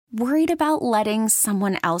Worried about letting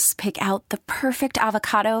someone else pick out the perfect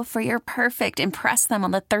avocado for your perfect impress them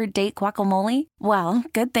on the third date guacamole? Well,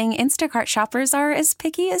 good thing Instacart shoppers are as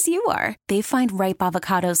picky as you are. They find ripe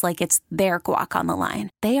avocados like it's their guac on the line.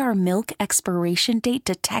 They are milk expiration date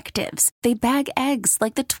detectives. They bag eggs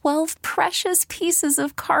like the 12 precious pieces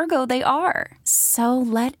of cargo they are. So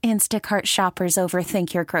let Instacart shoppers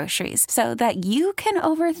overthink your groceries so that you can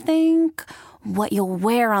overthink what you'll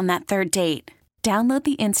wear on that third date. Download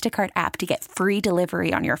the Instacart app to get free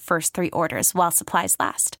delivery on your first 3 orders while supplies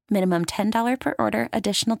last. Minimum $10 per order.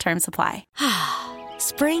 Additional terms apply.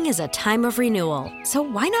 Spring is a time of renewal, so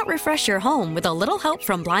why not refresh your home with a little help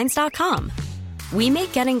from Blinds.com? We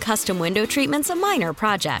make getting custom window treatments a minor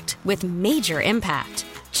project with major impact.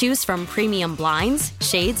 Choose from premium blinds,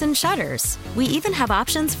 shades, and shutters. We even have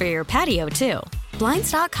options for your patio, too.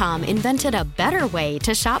 Blinds.com invented a better way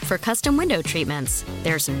to shop for custom window treatments.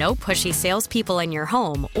 There's no pushy salespeople in your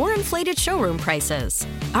home or inflated showroom prices.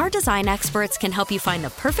 Our design experts can help you find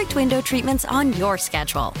the perfect window treatments on your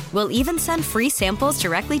schedule. We'll even send free samples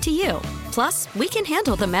directly to you. Plus, we can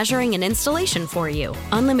handle the measuring and installation for you.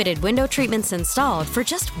 Unlimited window treatments installed for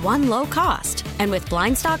just one low cost. And with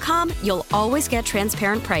Blinds.com, you'll always get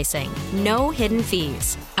transparent pricing. No hidden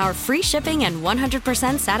fees. Our free shipping and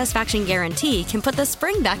 100% satisfaction guarantee can put the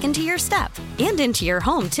spring back into your step and into your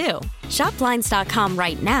home, too. Shop Blinds.com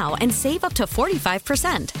right now and save up to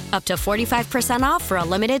 45%. Up to 45% off for a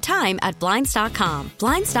limited time at Blinds.com.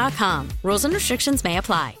 Blinds.com. Rules and restrictions may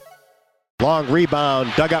apply. Long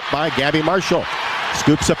rebound dug up by Gabby Marshall.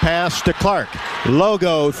 Scoops a pass to Clark.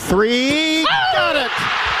 Logo 3. Got it!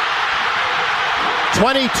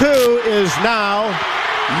 22 is now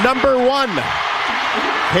number 1.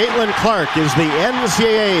 Caitlin Clark is the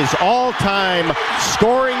NCAA's all-time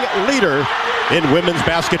scoring leader in women's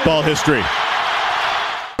basketball history.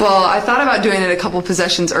 Well, I thought about doing it a couple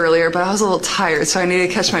possessions earlier, but I was a little tired, so I needed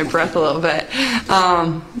to catch my breath a little bit.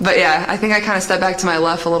 But yeah, I think I kind of stepped back to my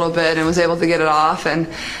left a little bit and was able to get it off and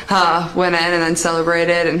went in and then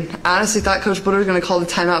celebrated. And I honestly thought Coach Butter was going to call the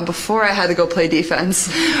timeout before I had to go play defense,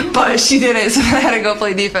 but she didn't, so I had to go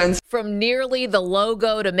play defense. From nearly the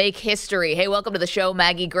logo to make history. Hey, welcome to the show,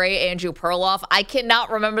 Maggie Gray, Andrew Perloff. I cannot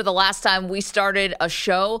remember the last time we started a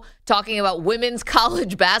show talking about women's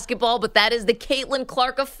college basketball, but that is the Caitlin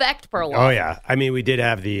Clark effect, Perloff. Oh, yeah. I mean, we did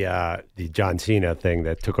have the John Cena thing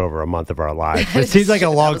that took over a month of our lives. It seems like a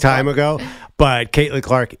long time ago, but Caitlin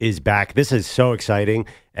Clark is back. This is so exciting.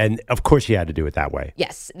 And, of course, she had to do it that way.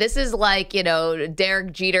 Yes. This is like,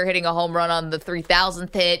 Derek Jeter hitting a home run on the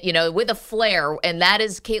 3,000th hit, with a flair. And that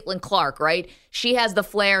is Caitlin Clark, right? She has the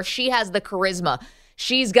flair. She has the charisma.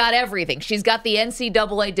 She's got everything. She's got the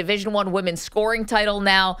NCAA Division I women's scoring title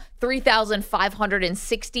now,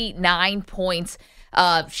 3,569 points.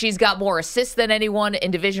 She's got more assists than anyone in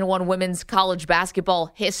Division I women's college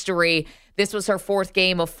basketball history. This was her 4th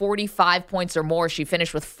game of 45 points or more. She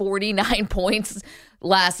finished with 49 points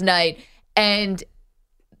last night. And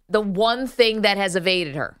the one thing that has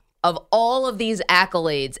evaded her of all of these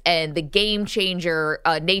accolades and the game changer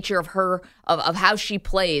nature of her, of how she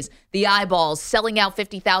plays, the eyeballs, selling out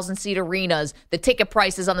 50,000 seat arenas, the ticket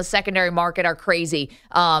prices on the secondary market are crazy.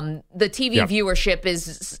 The TV viewership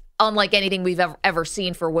is unlike anything we've ever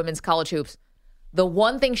seen for women's college hoops. The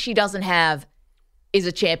one thing she doesn't have is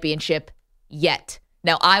a championship yet.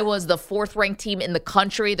 Now, Iowa's the 4th-ranked team in the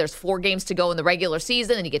country. There's 4 games to go in the regular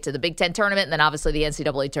season, and you get to the Big Ten tournament, and then obviously the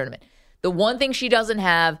NCAA tournament. The one thing she doesn't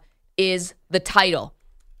have is the title.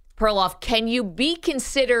 Perloff, can you be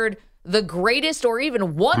considered the greatest or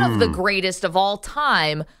even one of the greatest of all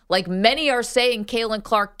time, like many are saying Caitlin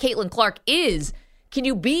Clark is? Can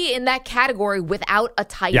you be in that category without a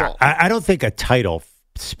title? Yeah, I don't think a title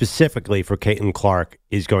specifically for Caitlin Clark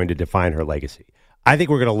is going to define her legacy. I think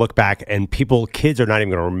we're going to look back and kids are not even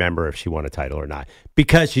going to remember if she won a title or not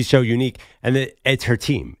because she's so unique. And it's her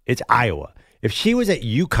team. It's Iowa. If she was at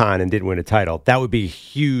UConn and didn't win a title, that would be a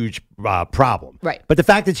huge problem. Right. But the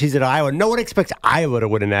fact that she's at Iowa, no one expects Iowa to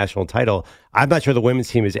win a national title. I'm not sure the women's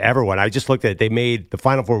team has ever won. I just looked at it. They made the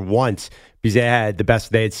Final Four once because they had the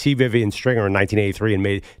best. They had C. Vivian Stringer in 1983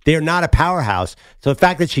 and they are not a powerhouse. So the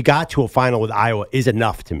fact that she got to a final with Iowa is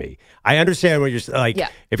enough to me. I understand what you're like. Yeah.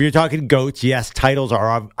 If you're talking GOATs, yes, titles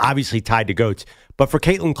are obviously tied to GOATs. But for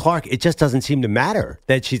Caitlin Clark, it just doesn't seem to matter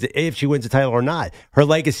that if she wins a title or not. Her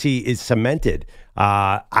legacy is cemented.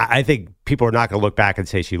 I think people are not going to look back and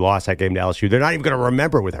say she lost that game to LSU. They're not even going to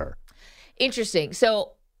remember with her. Interesting.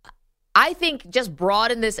 So I think just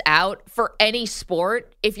broaden this out for any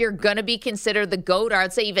sport. If you're going to be considered the GOAT, or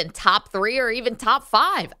I'd say even top 3 or even top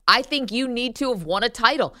 5, I think you need to have won a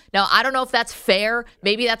title. Now, I don't know if that's fair.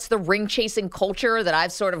 Maybe that's the ring chasing culture that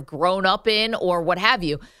I've sort of grown up in or what have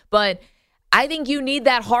you. But I think you need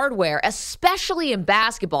that hardware, especially in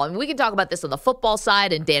basketball. I mean, we can talk about this on the football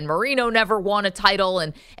side, and Dan Marino never won a title,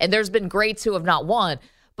 and there's been greats who have not won.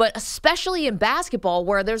 But especially in basketball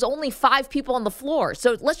where there's only 5 people on the floor.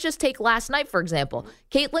 So let's just take last night, for example.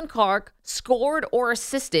 Caitlin Clark scored or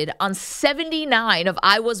assisted on 79 of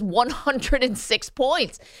Iowa's 106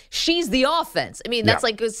 points. She's the offense. I mean, that's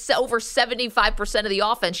like over 75% of the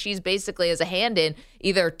offense. She's basically as a hand in,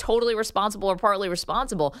 either totally responsible or partly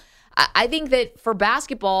responsible. I think that for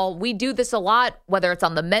basketball, we do this a lot, whether it's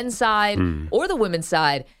on the men's side or the women's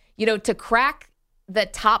side, to crack the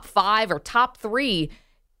top 5 or top 3.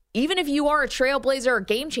 Even if you are a trailblazer or a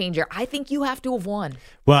game changer, I think you have to have won.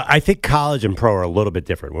 Well, I think college and pro are a little bit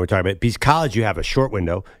different when we're talking about, because college, you have a short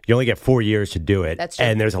window. You only get 4 years to do it. That's true.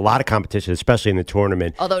 And there's a lot of competition, especially in the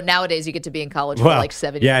tournament. Although nowadays you get to be in college for like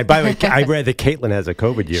 7 years. Yeah, by the way, I read that Caitlin has a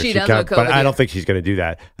COVID year. She does have a COVID but I year. don't think she's going to do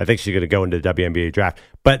that. I think she's going to go into the WNBA draft.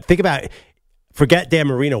 But think about it. Forget Dan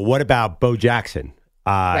Marino. What about Bo Jackson?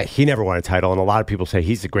 Right. He never won a title, and a lot of people say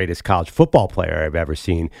he's the greatest college football player I've ever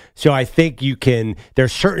seen. So I think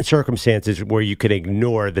there's certain circumstances where you can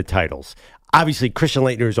ignore the titles. Obviously, Christian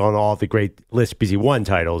Laettner's on all the great lists because he won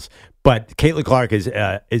titles, but Caitlin Clark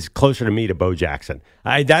is closer to me to Bo Jackson.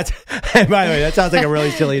 And by the way, that sounds like a really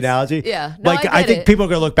silly analogy. Yeah. No, I think people are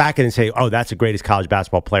going to look back and say, oh, that's the greatest college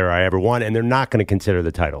basketball player I ever won, and they're not going to consider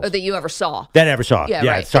the titles. Or that you ever saw. That I ever saw. Yeah,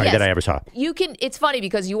 right. Sorry, Yes. that I ever saw. It's funny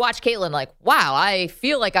because you watch Caitlin like, wow, I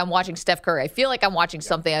feel like I'm watching Steph Curry. I feel like I'm watching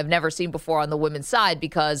something I've never seen before on the women's side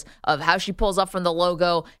because of how she pulls up from the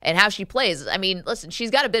logo and how she plays. I mean, listen, she's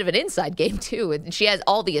got a bit of an inside game too, and she has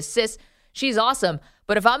all the assists. She's awesome.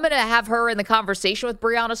 But if I'm going to have her in the conversation with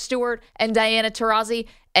Breanna Stewart and Diana Taurasi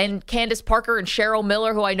and Candace Parker and Cheryl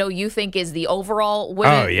Miller, who I know you think is the overall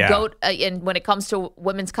women GOAT and when it comes to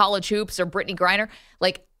women's college hoops, or Brittany Griner,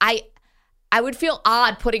 like I would feel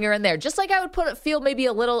odd putting her in there. Just like I would feel maybe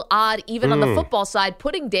a little odd even on the football side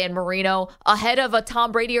putting Dan Marino ahead of a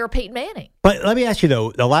Tom Brady or a Peyton Manning. But let me ask you,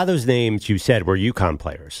 though, a lot of those names you said were UConn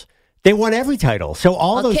players. They won every title. So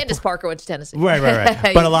Candace Parker went to Tennessee. Right.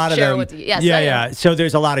 But a lot of them. Yes, So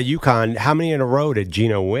there's a lot of UConn. How many in a row did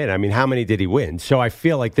Geno win? I mean, how many did he win? So I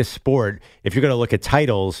feel like this sport, if you're going to look at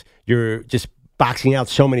titles, you're just boxing out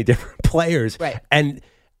so many different players. Right. And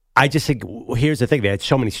I just think, here's the thing. They had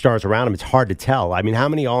so many stars around them. It's hard to tell. I mean, how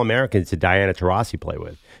many All-Americans did Diana Taurasi play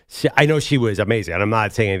with? I know she was amazing, and I'm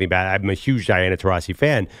not saying anything bad. I'm a huge Diana Taurasi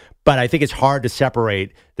fan. But I think it's hard to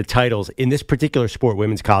separate the titles in this particular sport,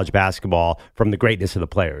 women's college basketball, from the greatness of the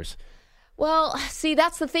players. Well, see,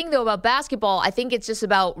 that's the thing, though, about basketball. I think it's just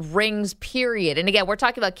about rings, period. And again, we're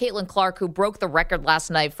talking about Caitlin Clark, who broke the record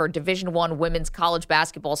last night for Division I women's college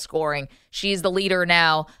basketball scoring. She's the leader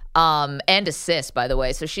now, and assists, by the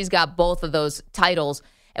way. So she's got both of those titles.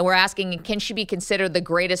 And we're asking, can she be considered the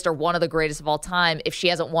greatest or one of the greatest of all time if she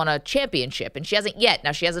hasn't won a championship? And she hasn't yet.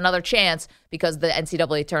 Now, she has another chance because the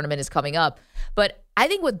NCAA tournament is coming up. But I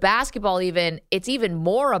think with basketball it's even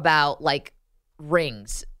more about, like,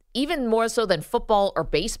 rings, even more so than football or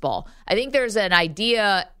baseball. I think there's an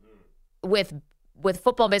idea with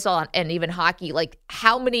football and baseball and even hockey, like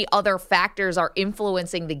how many other factors are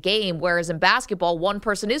influencing the game, whereas in basketball, one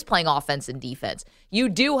person is playing offense and defense. You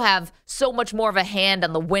do have so much more of a hand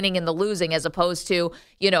on the winning and the losing as opposed to,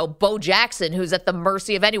 Bo Jackson, who's at the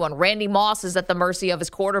mercy of anyone. Randy Moss is at the mercy of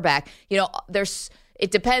his quarterback.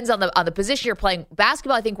 It depends on the position you're playing.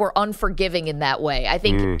 Basketball, I think we're unforgiving in that way. I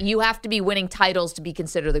think you have to be winning titles to be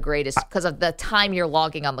considered the greatest because of the time you're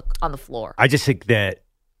logging on the floor. I just think that,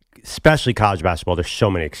 especially college basketball, there's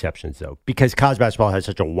so many exceptions, though, because college basketball has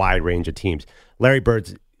such a wide range of teams. Larry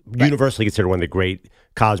Bird's universally considered one of the great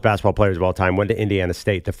college basketball players of all time, went to Indiana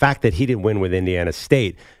State. The fact that he didn't win with Indiana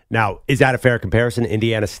State, now, is that a fair comparison,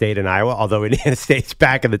 Indiana State and Iowa? Although Indiana State's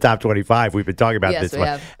back in the top 25. We've been talking about this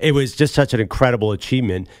one. It was just such an incredible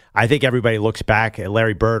achievement. I think everybody looks back at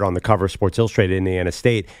Larry Bird on the cover of Sports Illustrated Indiana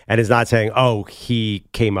State and is not saying, oh, he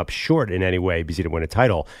came up short in any way because he didn't win a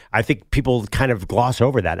title. I think people kind of gloss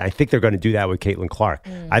over that. I think they're going to do that with Caitlin Clark.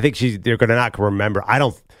 I think they're going to not remember.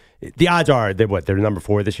 The odds are they're number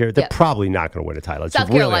 4 this year. They're probably not going to win a title.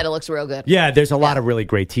 South Carolina looks real good. Yeah, there's a lot of really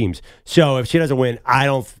great teams. So if she doesn't win, I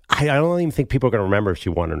don't even think people are going to remember if she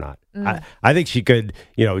won or not. I think she could,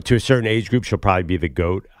 to a certain age group, she'll probably be the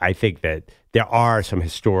GOAT. I think that there are some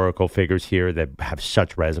historical figures here that have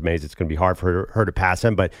such resumes. It's going to be hard for her to pass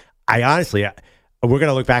them. But I honestly, we're going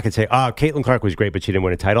to look back and say, oh, Caitlin Clark was great, but she didn't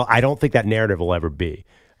win a title. I don't think that narrative will ever be.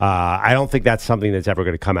 I don't think that's something that's ever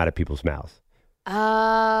going to come out of people's mouths.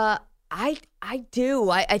 I do.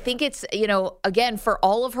 I think it's, again, for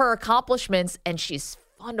all of her accomplishments, and she's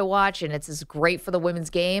fun to watch, and it's great for the women's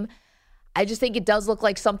game. I just think it does look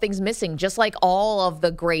like something's missing, just like all of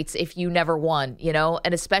the greats if you never won,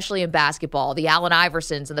 and especially in basketball, the Allen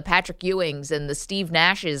Iversons and the Patrick Ewings and the Steve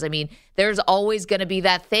Nashes. I mean, there's always going to be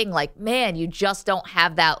that thing like, man, you just don't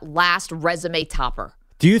have that last resume topper.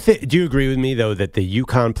 Do you agree with me, though, that the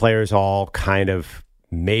UConn players all kind of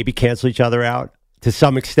maybe cancel each other out to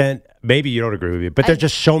some extent? Maybe you don't agree with me, but there's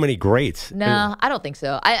just so many greats. No, I don't think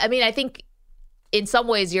so. I mean, I think in some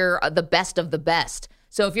ways you're the best of the best.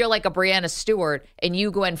 So if you're like a Brianna Stewart and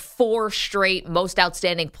you go in 4 straight most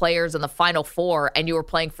outstanding players in the Final Four and you were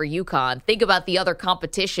playing for UConn, think about the other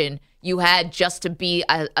competition you had just to be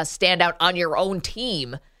a standout on your own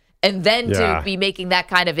team and then to be making that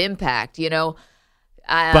kind of impact,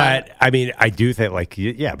 But, I mean, I do think,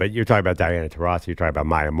 but you're talking about Diana Taurasi, you're talking about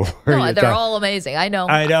Maya Moore. No, they're all amazing. I know.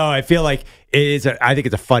 I feel like I think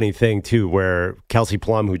it's a funny thing, too, where Kelsey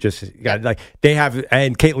Plum, who just got, they have,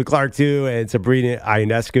 and Caitlin Clark, too, and Sabrina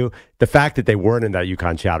Ionescu, the fact that they weren't in that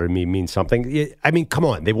UConn chowder to me means something. I mean, come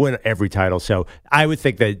on, they win every title. So I would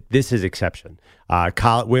think that this is exception.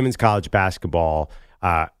 Women's college basketball,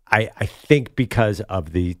 I think because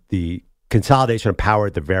of the consolidation of power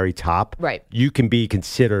at the very top, right? You can be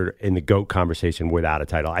considered in the GOAT conversation without a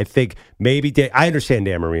title. I think maybe I understand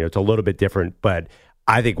Dan Marino; it's a little bit different, but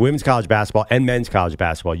I think women's college basketball and men's college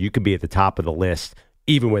basketball, you could be at the top of the list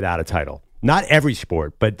even without a title. Not every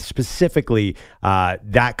sport, but specifically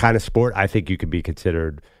that kind of sport, I think you could be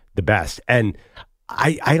considered the best. And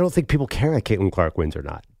I don't think people care if Caitlin Clark wins or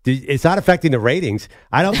not. It's not affecting the ratings.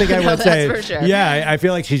 I don't think I would say. For sure. Yeah, I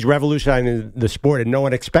feel like she's revolutionizing the sport, and no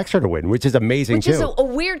one expects her to win, which is amazing which too. Which is a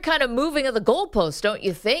weird kind of moving of the goalposts, don't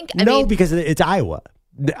you think? I mean, because it's Iowa.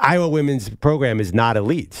 The Iowa women's program is not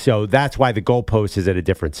elite, so that's why the goalpost is at a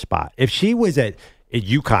different spot. If she was at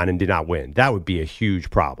UConn and did not win, that would be a huge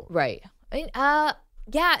problem. Right. I mean,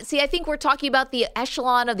 yeah. See, I think we're talking about the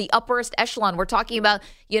echelon of the upperest echelon. We're talking about,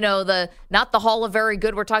 not the Hall of Very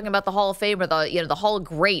Good. We're talking about the Hall of Fame or the Hall of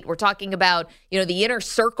Great. We're talking about, the inner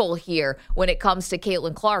circle here when it comes to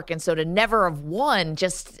Caitlin Clark. And so to never have won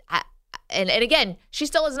and again, she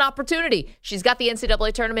still has an opportunity. She's got the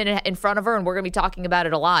NCAA tournament in front of her, and we're going to be talking about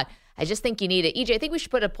it a lot. I just think you need it. EJ, I think we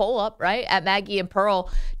should put a poll up, right, at Maggie and Pearl.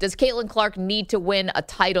 Does Caitlin Clark need to win a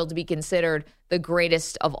title to be considered the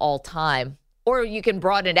greatest of all time? Or you can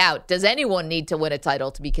broaden it out. Does anyone need to win a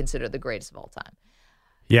title to be considered the greatest of all time?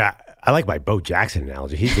 Yeah, I like my Bo Jackson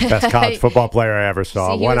analogy. He's the best college football player I ever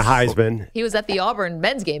saw. Won a Heisman. He was at the Auburn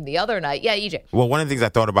men's game the other night. Yeah, EJ. Well, one of the things I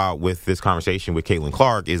thought about with this conversation with Caitlin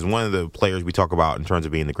Clark is one of the players we talk about in terms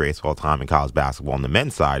of being the greatest of all time in college basketball on the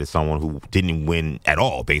men's side is someone who didn't win at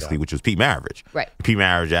all, basically, which was Pete Maravich. Right. Pete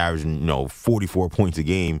Maravich averaging 44 points a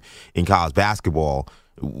game in college basketball.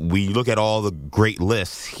 We look at all the great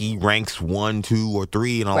lists. He ranks 1, 2, or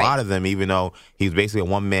 3 in a lot of them, even though he's basically a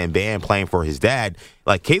one-man band playing for his dad.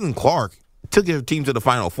 Like Caitlin Clark took their team to the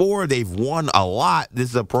Final Four. They've won a lot. This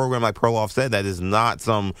is a program, like Perloff said, that is not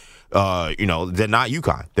some, they're not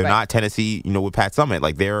UConn. They're not Tennessee, with Pat Summitt.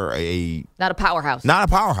 Like they're not a powerhouse. Not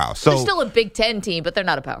a powerhouse. So they're still a Big Ten team, but they're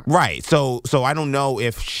not a powerhouse. Right. So I don't know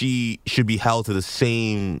if she should be held to the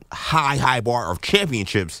same high bar of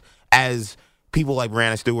championships as people like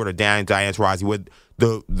Brianna Stewart or Diana Taurasi, with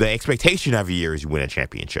the expectation every year is you win a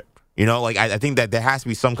championship. I think that there has to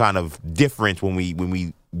be some kind of difference when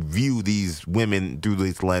we view these women through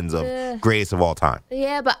this lens of greatest of all time.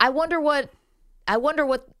 Yeah, but I wonder what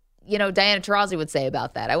Diana Taurasi would say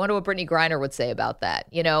about that. I wonder what Brittany Griner would say about that.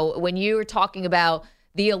 When you're talking about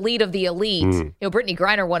the elite of the elite, Brittany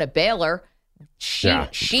Griner won at Baylor. She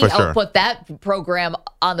helped put that program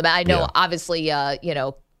on the map. I know, obviously,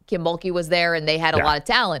 Kim Mulkey was there, and they had a lot of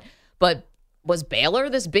talent. But was Baylor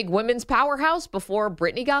this big women's powerhouse before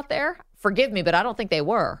Brittany got there? Forgive me, but I don't think they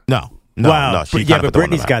were. No. But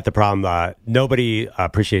Brittany's got the problem. Nobody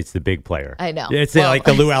appreciates the big player. I know. It's like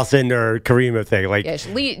the Lou Alcindor or Karima thing. Like,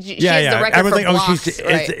 she has the record for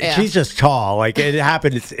blocks. She's just tall. Like it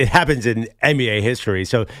happens in NBA history.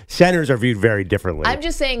 So centers are viewed very differently. I'm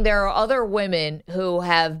just saying there are other women who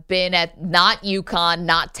have been at not UConn,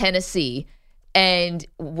 not Tennessee, And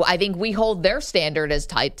I think we hold their standard as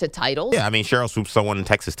tight to titles. Yeah, I mean, Cheryl Swoops, someone in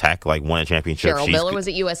Texas Tech, like won a championship. Cheryl Miller was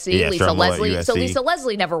at USC. Yeah, Lisa Cheryl Miller at Leslie. USC. So Lisa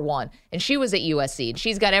Leslie never won, and she was at USC, and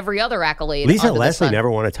she's got every other accolade. Lisa Leslie never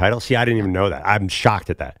won a title? See, I didn't even know that. I'm shocked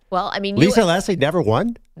at that. Well, I mean, Lisa Leslie never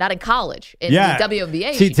won? Not in college. In the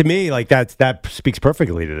WNBA. See, to me, like that speaks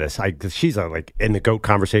perfectly to this. She's like in the GOAT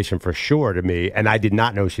conversation for sure to me, and I did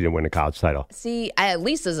not know she didn't win a college title. See,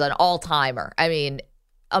 Lisa's an all-timer. I mean,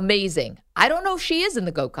 amazing. I don't know if she is in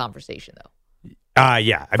the GOAT conversation, though.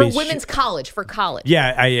 Yeah. For women's college, for college.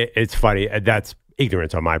 Yeah, it's funny. That's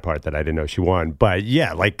ignorance on my part that I didn't know she won. But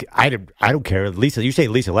yeah, like I don't care. Lisa, you say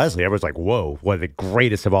Lisa Leslie, everyone's like, whoa, one of the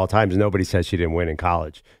greatest of all times. Nobody says she didn't win in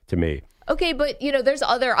college to me. Okay, but there's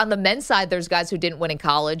on the men's side, there's guys who didn't win in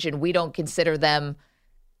college, and we don't consider them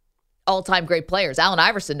all-time great players. Allen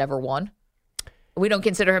Iverson never won. We don't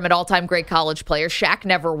consider him an all-time great college player. Shaq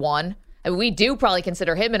never won. I mean, we do probably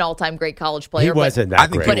consider him an all-time great college player. He wasn't that great. I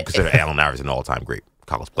think great. people consider Allen Iverson an all-time great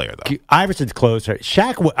college player, though. Iverson's closer.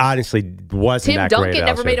 Shaq honestly wasn't that great. Tim Duncan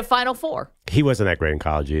never made a Final Four. He wasn't that great in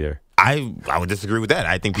college either. I would disagree with that.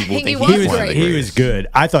 I think people think he was good.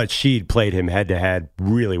 I thought Sheed played him head-to-head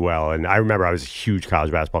really well, and I remember I was a huge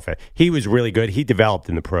college basketball fan. He was really good. He developed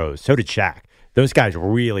in the pros. So did Shaq. Those guys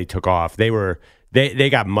really took off. They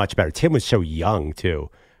got much better. Tim was so young, too.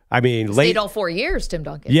 I mean, stayed all 4 years, Tim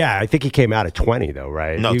Duncan. Yeah, I think he came out at 20, though,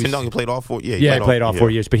 right? No, Tim Duncan played all 4 years. Yeah, he played all 4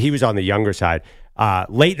 years, but he was on the younger side.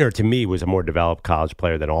 Leitner, to me, was a more developed college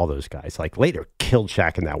player than all those guys. Like, Leitner killed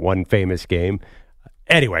Shaq in that one famous game.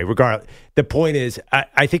 Anyway, regardless, the point is,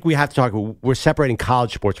 I think we have to talk, we're separating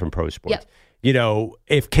college sports from pro sports. Yep.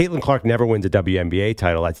 If Caitlin Clark never wins a WNBA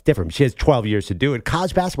title, that's different. She has 12 years to do it.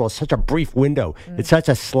 College basketball is such a brief window. It's such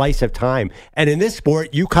a slice of time. And in this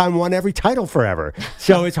sport, UConn won every title forever.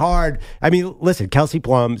 So it's hard. I mean, listen, Kelsey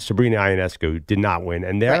Plum, Sabrina Ionescu did not win,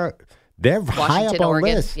 and they're high up on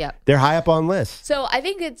Oregon. lists. Yep. They're high up on lists. So I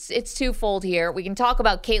think it's twofold here. We can talk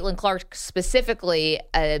about Caitlin Clark specifically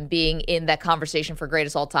being in that conversation for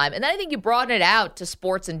greatest all time. And then I think you broaden it out to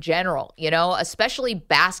sports in general, especially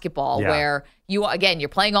basketball, where you're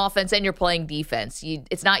playing offense and you're playing defense.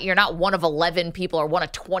 You're not one of 11 people or one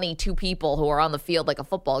of 22 people who are on the field like a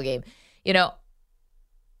football game.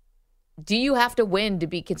 Do you have to win to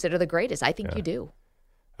be considered the greatest? I think you do.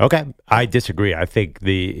 Okay, I disagree. I think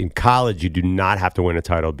in college, you do not have to win a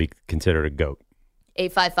title to be considered a GOAT.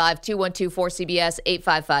 855-212-4CBS,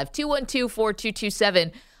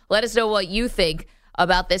 855-212-4227. Let us know what you think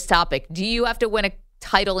about this topic. Do you have to win a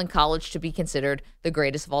title in college to be considered the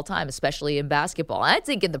greatest of all time, especially in basketball? I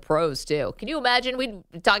think in the pros, too. Can you imagine we'd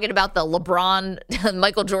be talking about the LeBron and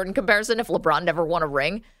Michael Jordan comparison if LeBron never won a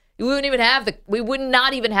ring? We would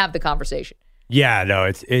not even have the conversation. Yeah, no,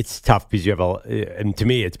 it's tough because and to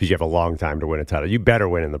me, it's because you have a long time to win a title. You better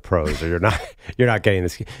win in the pros, or you're not getting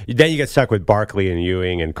this. Then you get stuck with Barkley and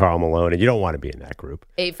Ewing and Karl Malone, and you don't want to be in that group.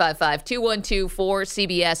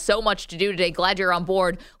 855-212-4CBS. So much to do today. Glad you're on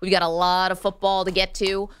board. We've got a lot of football to get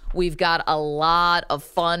to. We've got a lot of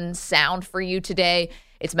fun sound for you today.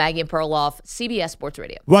 It's Maggie and Perloff, CBS Sports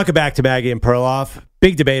Radio. Welcome back to Maggie and Perloff.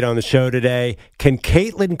 Big debate on the show today. Can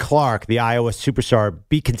Caitlin Clark, the Iowa superstar,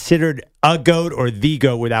 be considered a GOAT or the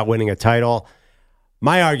GOAT without winning a title?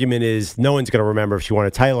 My argument is no one's going to remember if she won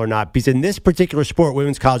a title or not, because in this particular sport,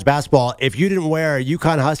 women's college basketball, if you didn't wear a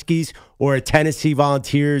UConn Huskies or a Tennessee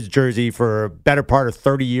Volunteers jersey for a better part of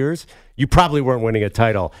 30 years, you probably weren't winning a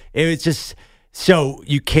title. It was just, so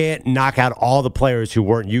you can't knock out all the players who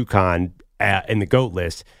weren't UConn in the GOAT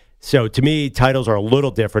list. So to me, titles are a little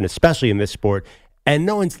different, especially in this sport. And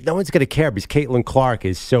no one's going to care because Caitlin Clark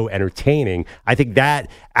is so entertaining. I think that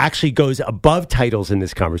actually goes above titles in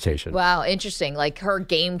this conversation. Wow, interesting. Like her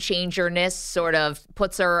game changerness sort of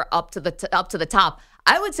puts her up to the top.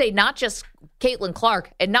 I would say not just Caitlin Clark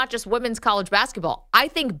and not just women's college basketball. I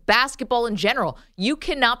think basketball in general, you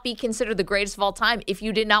cannot be considered the greatest of all time if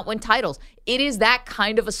you did not win titles. It is that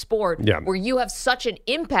kind of a sport where you have such an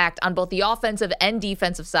impact on both the offensive and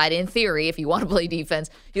defensive side. In theory, if you want to play defense,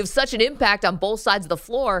 you have such an impact on both sides of the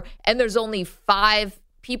floor, and there's only 5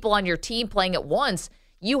 people on your team playing at once.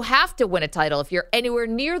 You have to win a title if you're anywhere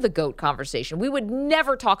near the GOAT conversation. We would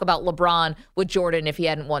never talk about LeBron with Jordan if he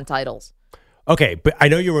hadn't won titles. Okay, but I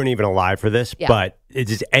know you weren't even alive for this, but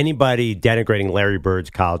is anybody denigrating Larry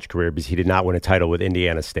Bird's college career because he did not win a title with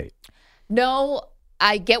Indiana State? No,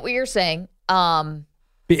 I get what you're saying.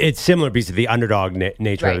 It's similar because of the underdog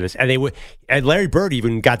nature of this. And Larry Bird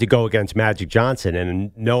even got to go against Magic Johnson,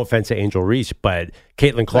 and no offense to Angel Reese, but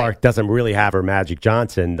Caitlin Clark doesn't really have her Magic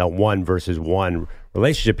Johnson, the 1-versus-1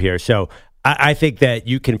 relationship here. So I think that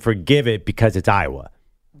you can forgive it because it's Iowa.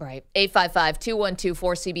 Right.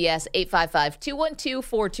 855-212-4CBS,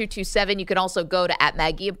 855-212-4227. You can also go to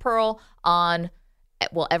 @Maggie and Pearl on,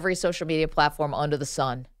 every social media platform under the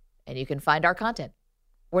sun, and you can find our content.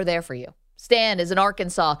 We're there for you. Stan is in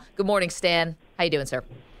Arkansas. Good morning, Stan. How you doing, sir?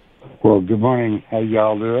 Well, good morning. How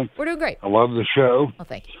y'all doing? We're doing great. I love the show. Oh,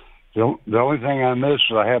 thank you. The only thing I missed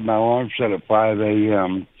is I had my alarm set at 5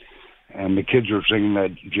 a.m., and the kids were singing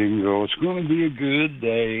that jingle, "It's going to be a good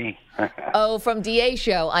day." Oh, from DA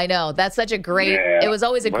show. I know. That's such a great, it was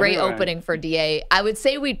always a great opening for DA. I would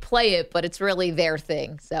say we'd play it, but it's really their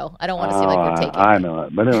thing. So I don't want to seem like we're taking I know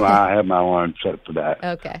it. But anyway, I had my alarm set for that.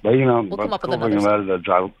 Okay. But, we'll come up with another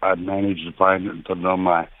song. I managed to find it and put it on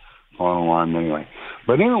my phone alarm anyway.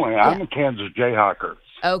 But anyway, I'm a Kansas Jayhawker.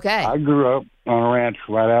 Okay. I grew up on a ranch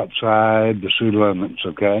right outside the city limits,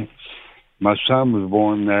 okay? My son was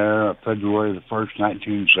born there February the 1st,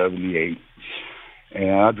 1978. And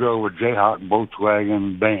I drove a Jayhawk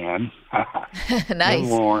Volkswagen van. Nice. In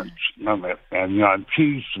Lawrence. And I'm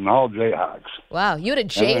Chiefs and all Jayhawks. Wow. You had a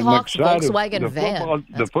Jayhawks Volkswagen van.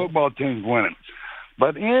 The football team's winning.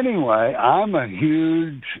 But anyway, I'm a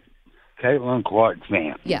huge Caitlin Clark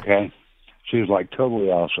fan. Yeah. Okay? She's like totally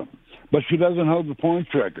awesome. But she doesn't hold the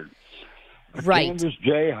points record. Right. Kansas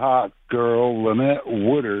Jayhawk girl, Lynette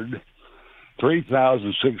Woodard,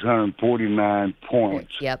 3,649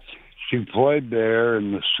 points. Yep. She played there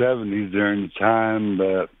in the 70s during the time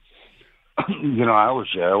that, I was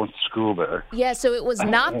there. I went to school there. Yeah, so it was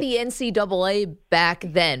not the NCAA back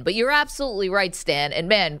then. But you're absolutely right, Stan. And,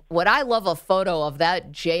 man, would I love a photo of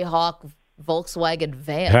that Jayhawk Volkswagen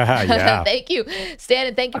van. Yeah. Thank you, Stan,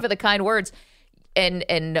 and thank you for the kind words.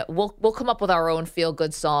 And we'll come up with our own feel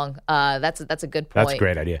good song. That's a good point. That's a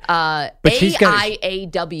great idea. But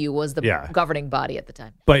AIAW was the governing body at the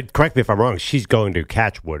time. But correct me if I'm wrong. She's going to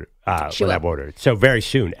catch Woodard, Lynette Woodard. So very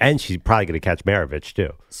soon, and she's probably going to catch Maravich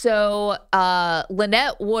too. So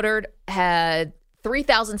Lynette Woodard had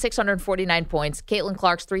 3,649 points. Caitlin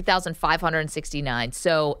Clark's 3,569.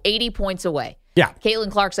 So 80 points away. Yeah.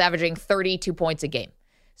 Caitlin Clark's averaging 32 points a game.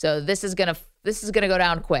 So this is gonna go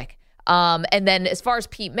down quick. And then as far as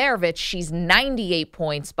Pete Maravich, she's 98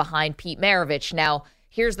 points behind Pete Maravich. Now,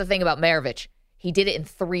 here's the thing about Maravich. He did it in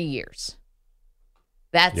 3 years.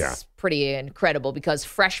 That's pretty incredible because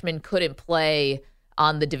freshmen couldn't play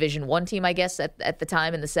on the Division I team, I guess, at the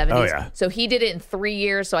time in the 70s. Oh, yeah. So he did it in 3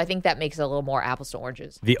 years, so I think that makes it a little more apples to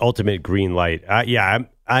oranges. The ultimate green light.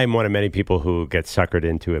 I'm one of many people who get suckered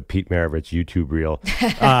into a Pete Maravich YouTube reel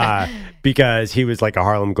because he was like a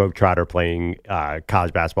Harlem Globetrotter playing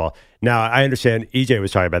college basketball. Now, I understand EJ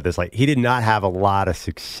was talking about this. Like, he did not have a lot of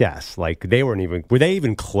success. Like, were they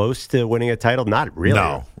even close to winning a title? Not really.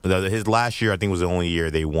 No. His last year, I think, was the only year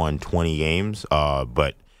they won 20 games.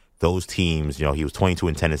 But those teams, he was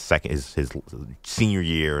 22-10 his senior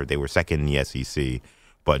year. They were second in the SEC,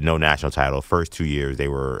 but no national title. First 2 years, they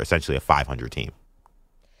were essentially a 500 team.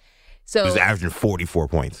 So he was averaging 44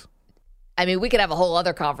 points. I mean, we could have a whole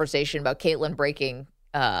other conversation about Caitlin breaking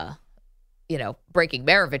Maravich's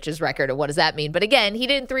record and what does that mean? But again, he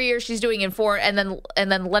did in 3 years. She's doing it in 4. And then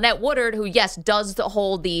Lynette Woodard, who, yes, does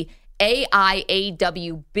hold the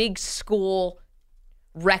AIAW big school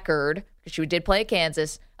record, because she did play at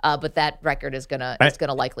Kansas, but that record is gonna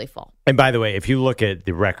likely fall. And by the way, if you look at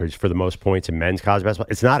the records for the most points in men's college basketball,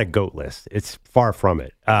 it's not a GOAT list. It's far from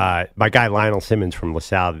it. My guy Lionel Simmons from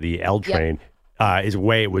LaSalle, the L Train,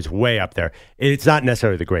 was way up there. It's not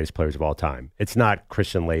necessarily the greatest players of all time. It's not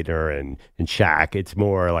Christian Laettner and Shaq. It's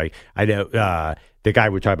more like, I know the guy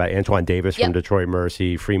we're talking about, Antoine Davis from Detroit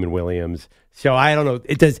Mercy, Freeman Williams. So I don't know.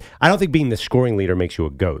 I don't think being the scoring leader makes you a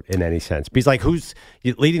GOAT in any sense. Because who's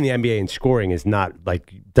leading the NBA in scoring is not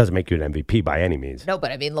doesn't make you an MVP by any means. No,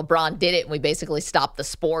 but I mean LeBron did it, and we basically stopped the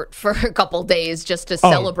sport for a couple days just to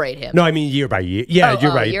celebrate him. No, I mean year by year. Yeah,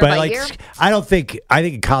 you're right. Year but by year? I think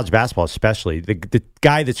in college basketball especially, the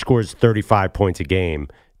guy that scores 35 points a game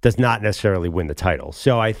does not necessarily win the title.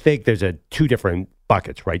 So I think there's two different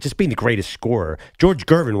buckets, right? Just being the greatest scorer. George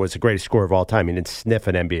Gervin was the greatest scorer of all time. He didn't sniff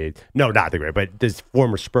an NBA. No, not the great, but this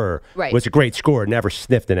former Spur was a great scorer, never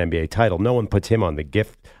sniffed an NBA title. No one puts him on the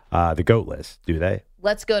GOAT list, do they?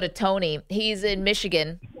 Let's go to Tony. He's in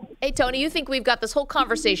Michigan. Hey, Tony, you think we've got this whole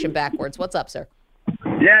conversation backwards. What's up, sir?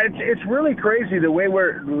 Yeah, it's really crazy the way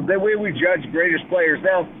we judge greatest players.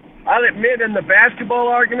 Now, I'll admit in the basketball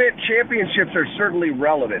argument, championships are certainly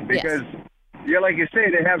relevant because like you say,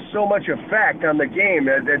 they have so much effect on the game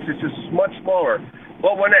that it's just much smaller.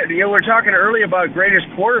 But when we're talking earlier about greatest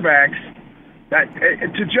quarterbacks,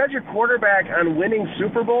 to judge a quarterback on winning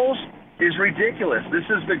Super Bowls is ridiculous. This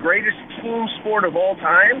is the greatest team sport of all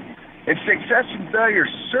time, In success and failure,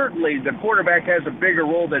 certainly the quarterback has a bigger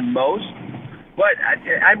role than most. But,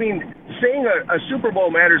 I mean, saying a Super Bowl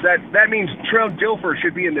matters, that means Trent Dilfer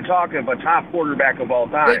should be in the talk of a top quarterback of all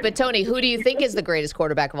time. Wait, but Tony, who do you think is the greatest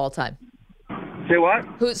quarterback of all time? Say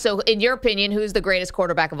what? So, in your opinion, who's the greatest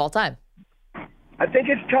quarterback of all time? I think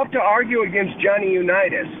it's tough to argue against Johnny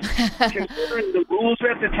Unitas. Considering the rules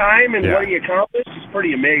at the time and what he accomplished, it's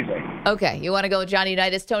pretty amazing. Okay, you want to go with Johnny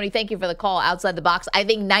Unitas? Tony, thank you for the call outside the box. I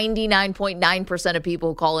think 99.9% of people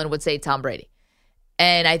who call in would say Tom Brady.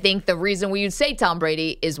 And I think the reason we would say Tom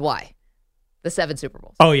Brady is why? The 7 Super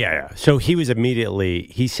Bowls. Oh, yeah. So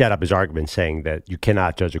he set up his argument saying that you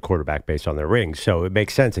cannot judge a quarterback based on their rings. So it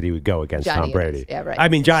makes sense that he would go against Tom Brady. Yeah, right. I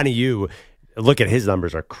mean, Johnny, you look at his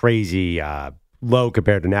numbers are crazy low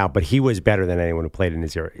compared to now, but he was better than anyone who played in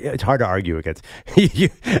his era. It's hard to argue against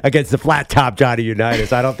the flat top Johnny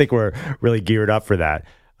Unitas. I don't think we're really geared up for that.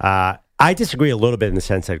 I disagree a little bit in the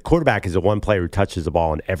sense that quarterback is the one player who touches the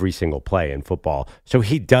ball in every single play in football. So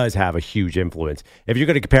he does have a huge influence. If you're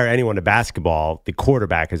going to compare anyone to basketball, the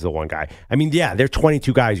quarterback is the one guy. I mean, yeah, there are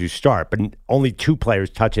 22 guys who start, but only 2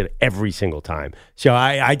 players touch it every single time. So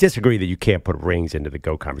I disagree that you can't put rings into the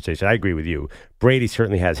GOAT conversation. I agree with you. Brady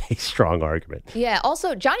certainly has a strong argument. Yeah,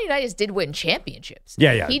 also, Johnny Unitas did win championships.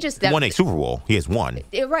 Yeah. He just won a Super Bowl. He has won.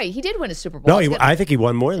 Right, he did win a Super Bowl. No, I think he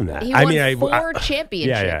won more than that. He won 4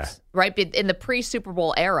 championships, right, in the pre-Super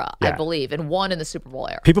Bowl era, I believe, and 1 in the Super Bowl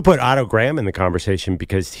era. People put Otto Graham in the conversation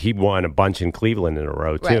because he won a bunch in Cleveland in a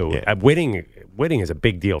row, too. Right. Winning is a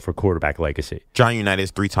big deal for quarterback legacy. Johnny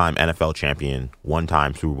Unitas, 3-time NFL champion,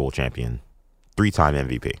 1-time Super Bowl champion, 3-time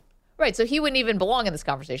MVP. Right, so he wouldn't even belong in this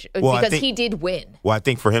conversation because he did win. Well, I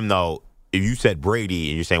think for him, though, if you said Brady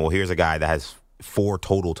and you're saying, well, here's a guy that has 4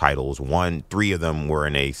 total titles, 3 of them were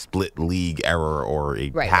in a split league era or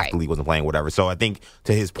half the league wasn't playing, whatever. So I think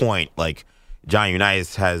to his point, like, Johnny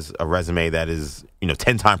Unitas has a resume that is,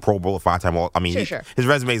 10-time Pro Bowl, 5-time All. I mean, his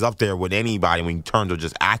resume is up there with anybody when you turn to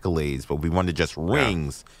just accolades, but if we want to just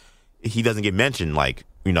rings, he doesn't get mentioned like,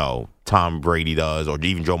 Tom Brady does or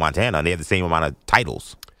even Joe Montana, and they have the same amount of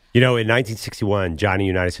titles. In 1961, Johnny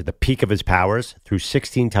Unitas at the peak of his powers threw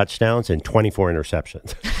 16 touchdowns and 24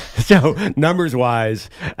 interceptions. So numbers-wise,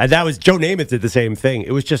 and that was Joe Namath did the same thing.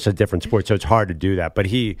 It was just a different sport, so it's hard to do that. But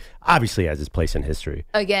he obviously has his place in history.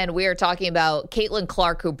 Again, we are talking about Caitlin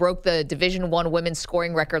Clark, who broke the Division I women's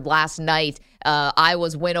scoring record last night.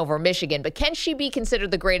 Iowa's win over Michigan. But can she be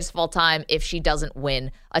considered the greatest of all time if she doesn't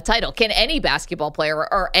win a title? Can any basketball player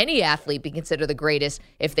or any athlete be considered the greatest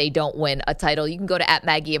if they don't win a title? You can go to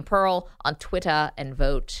 @Maggie and Pearl on Twitter and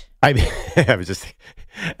vote. I mean,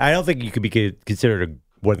 I don't think you could be considered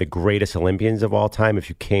one of the greatest Olympians of all time if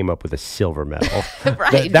you came up with a silver medal.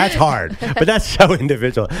 Right. That's hard, but that's so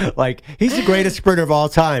individual. Like, he's the greatest sprinter of all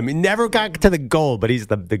time. He never got to the gold, but he's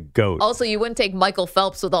the GOAT. Also, you wouldn't take Michael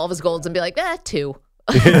Phelps with all of his golds and be like, 2.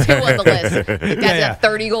 2 on the list. You guys have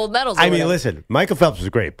 30 gold medals. I mean, listen, Michael Phelps was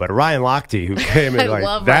great, but Ryan Lochte, who came in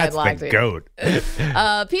that's the GOAT.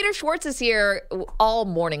 Peter Schwartz is here all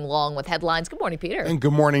morning long with headlines. Good morning, Peter. And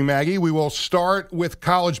good morning, Maggie. We will start with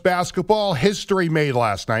college basketball. History made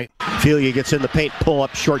last night. Felia gets in the paint, pull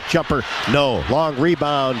up, short jumper. No. Long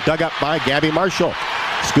rebound, dug up by Gabby Marshall.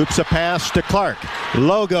 Scoops a pass to Clark.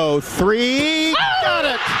 Logo 3. Got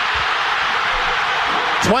it.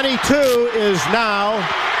 22 is now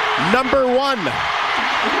number 1.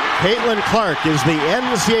 Caitlin Clark is the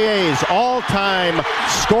NCAA's all-time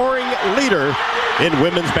scoring leader in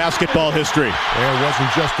women's basketball history. It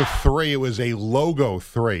wasn't just a 3, it was a logo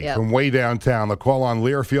 3 from way downtown. The call on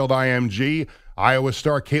Learfield IMG. Iowa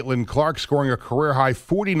star Caitlin Clark scoring a career-high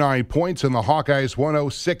 49 points in the Hawkeyes'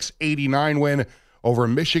 106-89 win over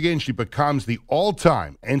Michigan. She becomes the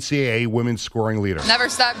all-time NCAA women's scoring leader. Never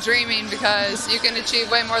stop dreaming because you can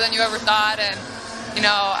achieve way more than you ever thought, and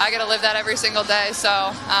I get to live that every single day. So,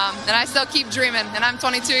 and I still keep dreaming, and I'm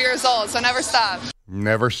 22 years old, so never stop.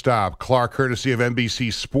 Never stop. Clark, courtesy of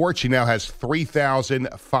NBC Sports, she now has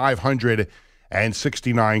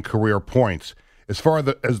 3,569 career points. As far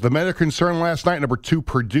as the men are concerned, last night, number 2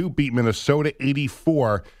 Purdue beat Minnesota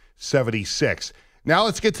 84-76. Now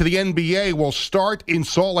let's get to the NBA. We'll start in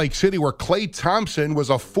Salt Lake City, where Klay Thompson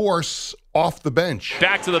was a force off the bench.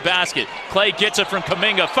 Back to the basket. Klay gets it from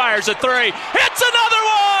Kuminga, fires a 3, hits another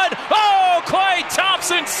one! Oh, Klay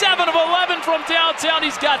Thompson, 7 of 11 from downtown.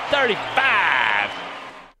 He's got 35.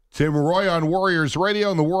 Tim Roy on Warriors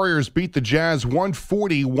Radio, and the Warriors beat the Jazz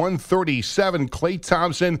 140-137. Klay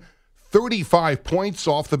Thompson, 35 points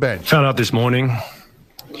off the bench. Found out this morning.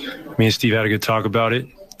 Me and Steve had a good talk about it.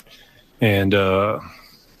 And,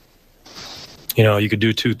 you could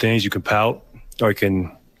do 2 things. You can pout or you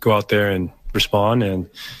can go out there and respond. And,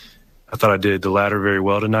 I thought I did the latter very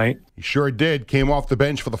well tonight. He sure did. Came off the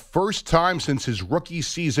bench for the first time since his rookie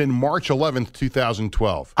season, March 11th,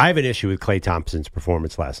 2012. I have an issue with Klay Thompson's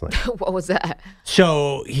performance last night. What was that?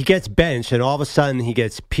 So he gets benched, and all of a sudden he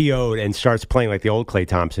gets PO'd and starts playing like the old Klay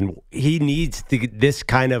Thompson. He needs this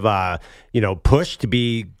kind of push to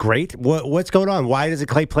be great. What's going on? Why doesn't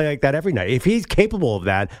Klay play like that every night? If he's capable of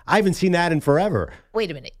that, I haven't seen that in forever. Wait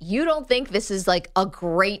a minute. You don't think this is like a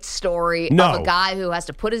great story of a guy who has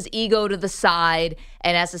to put his ego to the side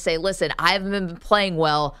and has to say, listen, I haven't been playing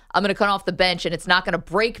well. I'm going to come off the bench and it's not going to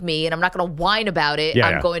break me and I'm not going to whine about it.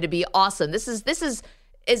 I'm going to be awesome. This is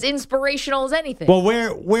as inspirational as anything. Well,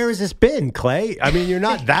 where has this been, Klay? I mean, you're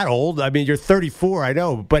not that old. I mean, you're 34, I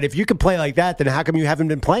know. But if you can play like that, then how come you haven't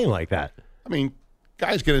been playing like that? I mean,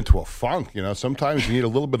 guys get into a funk. Sometimes you need a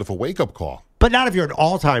little bit of a wake-up call. But not if you're an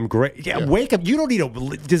all-time great. Yeah, wake up. You don't need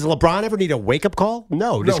does LeBron ever need a wake-up call?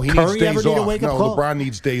 No. Does Curry ever need a wake-up call? No, LeBron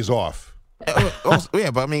needs days off. Also,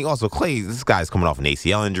 but I mean, also Klay. This guy's coming off an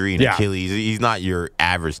ACL injury and Achilles. He's not your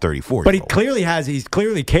average 34. But he's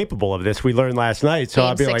clearly capable of this. We learned last night. So Game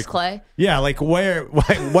I'll be 6 like, Klay? Yeah, like where?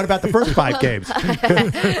 What about the first 5 games?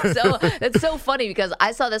 So it's so funny because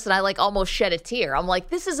I saw this and I almost shed a tear. I'm like,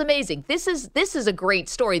 this is amazing. This is a great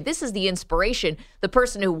story. This is the inspiration. The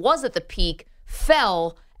person who was at the peak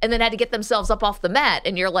fell and then had to get themselves up off the mat,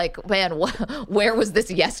 and you're like, man, where was this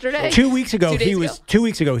yesterday? 2 weeks ago, he was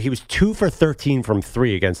 2 for 13 from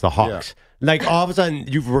 3 against the Hawks. Yeah. Like all of a sudden,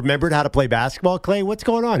 you've remembered how to play basketball, Klay. What's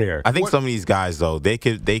going on here? I think some of these guys, though, they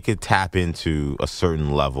could tap into a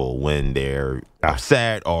certain level when they're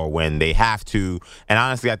upset or when they have to. And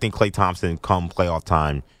honestly, I think Klay Thompson, come playoff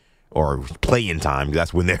time or play-in time,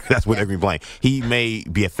 that's when they're going to be playing. He may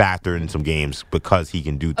be a factor in some games because he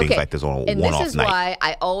can do things like this on a one-off night. And this is why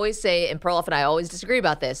I always say, and Perloff and I always disagree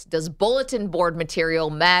about this, does bulletin board material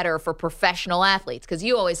matter for professional athletes? Because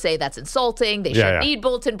you always say that's insulting, they shouldn't need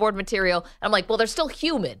bulletin board material. And I'm like, well, they're still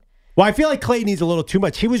human. Well, I feel like Klay needs a little too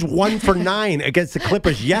much. He was 1 for 9 against the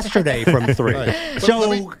Clippers yesterday from 3. Right.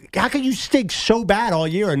 So how can you stink so bad all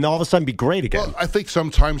year and all of a sudden be great again? Well, I think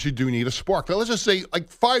sometimes you do need a spark. Now, let's just say,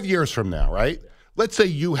 5 years from now, right? Let's say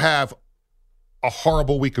you have a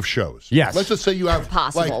horrible week of shows. Yes. Let's just say you have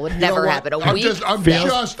impossible. Would never happen. Feels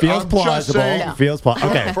plausible. Feels plausible.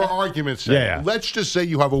 Okay. For argument's sake, let's just say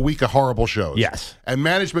you have a week of horrible shows. Yes. And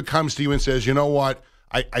management comes to you and says, you know what?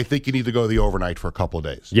 I think you need to go to the overnight for a couple of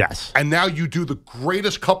days. Yes. And now you do the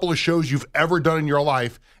greatest couple of shows you've ever done in your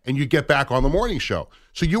life, and you get back on the morning show.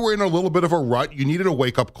 So you were in a little bit of a rut. You needed a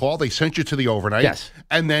wake-up call. They sent you to the overnight. Yes.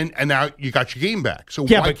 And now you got your game back. So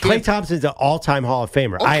but Klay Thompson's an all-time Hall of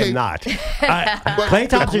Famer. Okay. I am not. Klay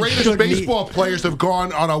Thompson, the greatest baseball players have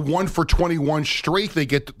gone on a 1 for 21 streak. They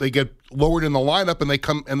get lowered in the lineup, and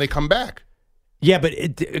they come back. Yeah, but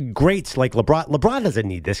greats like LeBron doesn't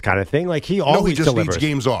need this kind of thing. Like he always delivers. Needs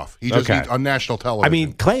games off. He just needs on national television. I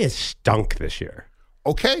mean, Klay has stunk this year.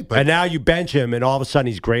 Okay, but and now you bench him, and all of a sudden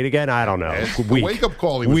he's great again. I don't know. Wake up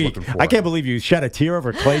call he was looking for. I can't believe you shed a tear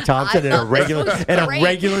over Klay Thompson in a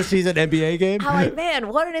regular season NBA game. I'm like, man,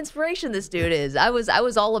 what an inspiration this dude is. I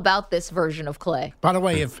was all about this version of Klay. By the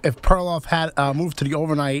way, if Perloff had moved to the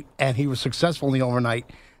overnight and he was successful in the overnight,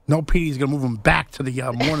 no PD's going to move him back to the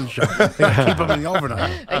morning show. They're keep him in the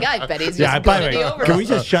overnight. I bet he's just going to the overnight. Can we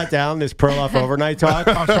just shut down this Perloff overnight talk?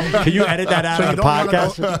 Can you edit that out of the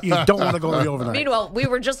podcast? You don't want to go to the overnight. Meanwhile, we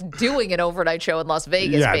were just doing an overnight show in Las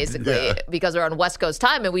Vegas, basically, because we're on West Coast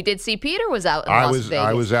time, and we did see Peter was out in Las Vegas.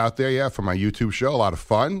 I was out there, for my YouTube show. A lot of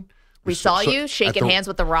fun. We saw you shaking hands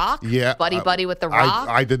with The Rock. Yeah, buddy with The Rock.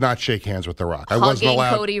 I did not shake hands with The Rock. Hugging I wasn't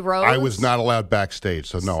allowed. Cody Rhodes. I was not allowed backstage,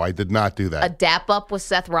 so no, I did not do that. A dap up with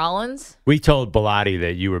Seth Rollins. We told Bellotti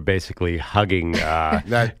that you were basically hugging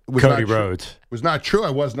Cody Rhodes. It was not true. I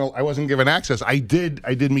wasn't given access. I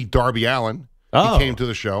did meet Darby Allin. Oh. He came to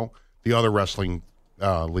the show. The other wrestling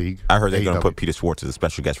league. I heard they're going to put Peter Schwartz as a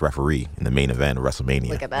special guest referee in the main event of WrestleMania.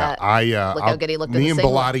 Look at that. Look how good he looked. Me and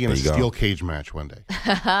Bellotti in a steel cage match one day.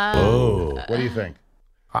 Oh, what do you think?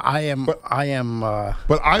 I am.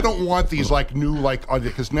 But I don't want these new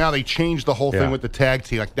because now they changed the whole thing with the tag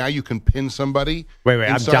team. Like now you can pin somebody. Wait,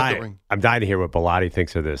 I'm dying to hear what Bellotti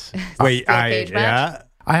thinks of this. Wait, I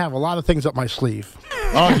have a lot of things up my sleeve.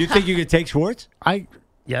 Oh, you think you could take Schwartz?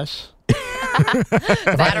 Yes.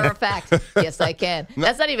 Matter of fact, yes, I can.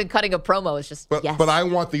 That's not even cutting a promo. It's just yes. But I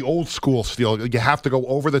want the old school steel. You have to go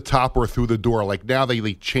over the top or through the door. Like now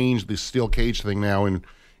they changed the steel cage thing now in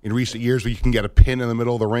recent years where you can get a pin in the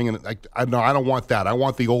middle of the ring. And I don't want that. I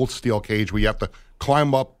want the old steel cage where you have to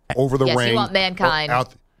climb up over the ring. You want Mankind.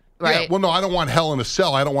 right? Yeah, well, no, I don't want Hell in a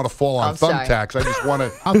Cell. I don't want to fall on thumbtacks. I just want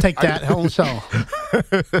to. I'll take that. Hell in a Cell.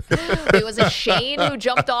 Wait, was it Shane who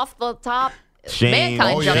jumped off the top? Shane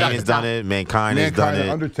has done it. Mankind has done it.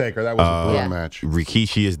 Undertaker, that was a brutal match.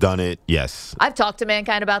 Rikishi has done it. Yes. I've talked to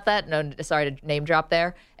Mankind about that. No, sorry to name drop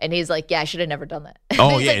there. And he's like, yeah, I should have never done that.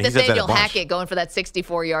 Oh, he's yeah. like Nathaniel Hackett going for that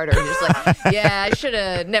 64-yarder. He's just like, yeah,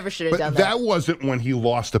 I never should have done that. That wasn't when he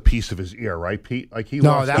lost a piece of his ear, right, Pete? Like he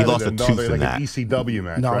lost a tooth like in that. an ECW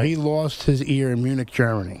match. No, right? he lost his ear in Munich,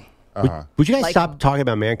 Germany. Would you guys stop talking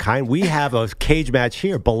about Mankind? We have a cage match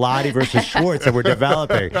here, Bellotti versus Schwartz, that we're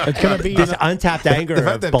developing. It's going to be this untapped anger the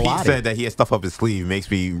fact of that Bellotti. Pete said that he has stuff up his sleeve makes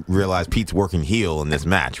me realize Pete's working heel in this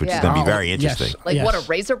match, which is going to be very interesting. Yes, like, what, a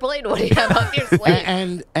razor blade? What do you have up your sleeve?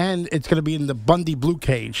 And it's going to be in the Bundy blue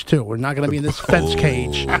cage, too. We're not going to be in this fence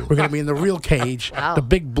cage. We're going to be in the real cage, the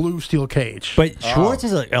big blue steel cage. But Schwartz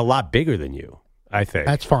is a lot bigger than you, I think.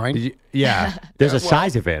 That's fine. There's a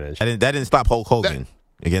size advantage. That didn't stop Hulk Hogan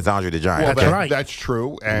against Andre the Giant. Well, that's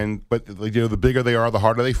true. But the bigger they are, the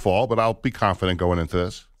harder they fall. But I'll be confident going into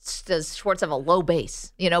this. Does Schwartz have a low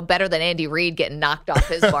base? Better than Andy Reid getting knocked off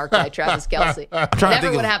his mark by Travis Kelce.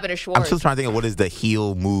 Never would happen to Schwartz. I'm still trying to think of what is the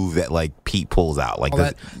heel move that like Pete pulls out. Like,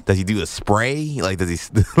 does he do a spray? Like, does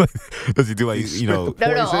he do like No.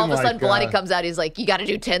 All of a sudden, Bellotti comes out. He's like, you got to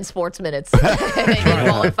do 10 sports minutes, and then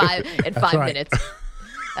you go in five minutes.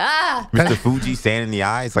 Mr. Fuji, sand in the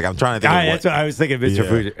eyes. Like, I'm trying to think. That's what I was thinking. Mr.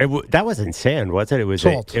 Fuji. That wasn't sand, was it? It was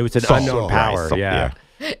salt. It was an unknown power.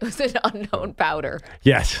 It was an unknown powder.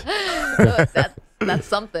 Yes. That's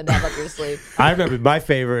something to have up your sleeve. I remember my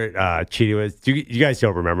favorite cheating was, you guys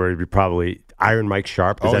don't remember, it'd be probably Iron Mike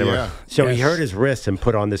Sharp. So he hurt his wrist and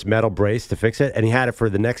put on this metal brace to fix it, and he had it for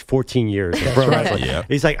the next 14 years.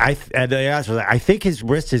 He's like, I think his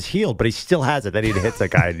wrist is healed, but he still has it. Then he'd hit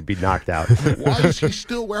that guy and he'd be knocked out. Why is he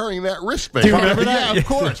still wearing that wristband? Do you remember that? Yeah, of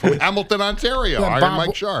course. From Hamilton, Ontario. Iron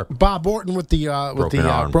Mike Sharp. Bob Orton with the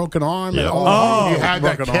broken arm. Yeah. And he had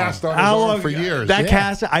that cast on his arm for years. That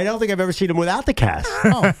cast, I don't think I've ever seen him without the cast.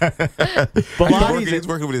 He's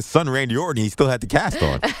working with his son Randy Orton. He still had the cast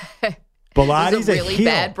on. Bellotti's a really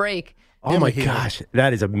bad break. Oh my gosh,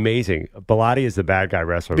 that is amazing. Bellotti is the bad guy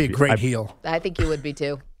wrestler. Be a great heel. I think he would be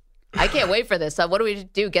too. I can't wait for this. What do we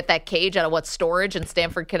do? Get that cage out of storage in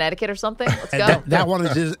Stamford, Connecticut, or something? Let's go. That one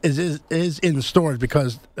is in storage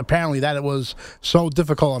because apparently that it was so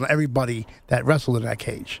difficult on everybody that wrestled in that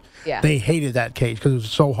cage. Yeah, they hated that cage because it was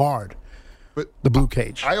so hard. But the blue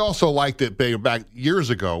cage. I also liked it back years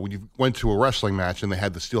ago when you went to a wrestling match and they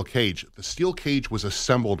had the steel cage. The steel cage was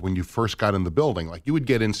assembled when you first got in the building. Like, you would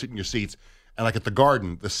get in, sit in your seats, and like at the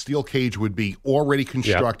Garden, the steel cage would be already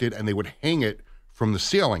constructed, and they would hang it from the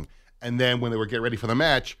ceiling. And then when they would get ready for the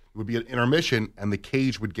match, it would be an intermission, and the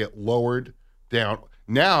cage would get lowered down.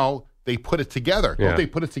 Now they put it together. Don't they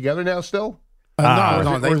put it together now still?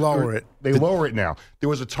 No, they lower it. They lower it now. There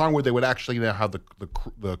was a time where they would actually have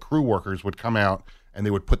the crew workers would come out and they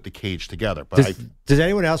would put the cage together. But does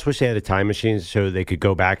anyone else wish they had a time machine so they could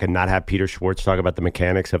go back and not have Peter Schwartz talk about the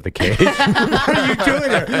mechanics of the cage? What are you doing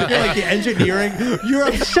there? You're like the engineering. You're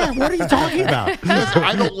upset. What are you talking about?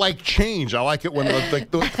 I don't like change. I like it when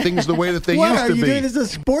the things the way that they used to be. What are you doing? This is a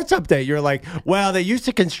sports update. You're like, well, they used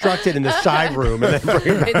to construct it in the side room and then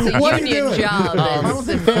bring it back. It's a union job.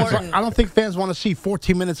 I don't think fans want to see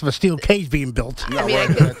 14 minutes of a steel cage being built. I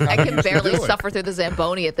mean, I can barely suffer through the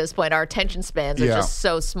Zamboni at this point. Our attention spans are just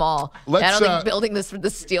so small. I don't think building this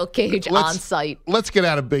steel cage on site. Let's get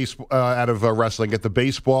out of baseball, out of wrestling. Get the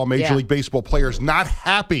baseball. Major League Baseball players not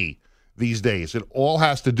happy these days. It all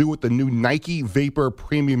has to do with the new Nike Vapor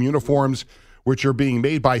premium uniforms, which are being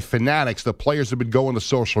made by Fanatics. The players have been going to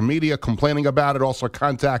social media complaining about it, also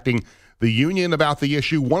contacting the union about the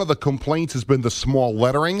issue. One of the complaints has been the small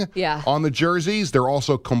lettering on the jerseys. There are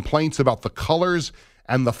also complaints about the colors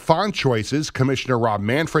and the font choices. Commissioner Rob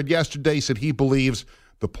Manfred yesterday said he believes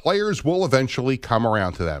the players will eventually come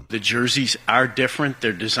around to them. The jerseys are different.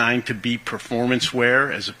 They're designed to be performance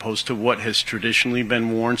wear as opposed to what has traditionally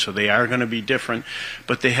been worn, so they are going to be different.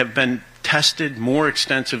 But they have been tested more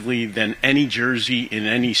extensively than any jersey in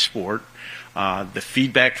any sport. The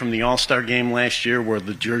feedback from the All-Star game last year where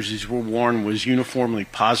the jerseys were worn was uniformly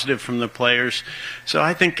positive from the players. So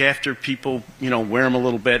I think after people, wear them a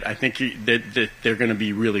little bit, I think that they're going to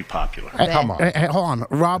be really popular. Come on. Hey, hold on.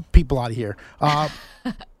 Rob people out of here.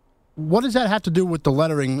 What does that have to do with the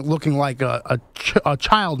lettering looking like a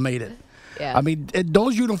child made it? Yeah. I mean,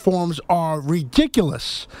 those uniforms are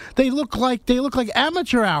ridiculous. They look like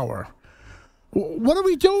amateur hour. What are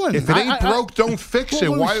we doing? If it ain't broke, don't fix it.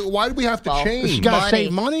 Why do we have to change? You got to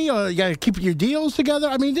save money, or you got to keep your deals together.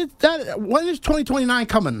 I mean, when is 2029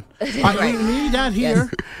 coming? We need that here.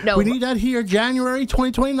 Yes. No, we need that here, January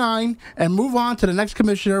 2029, and move on to the next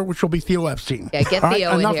commissioner, which will be Theo Epstein. Yeah, get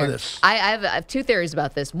Theo in enough here. Of this. I have two theories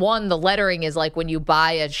about this. One, the lettering is like when you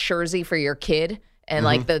buy a jersey for your kid. And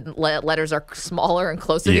like the letters are smaller and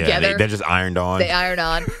closer together. They're just ironed on. They iron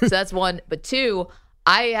on. So that's one. But two,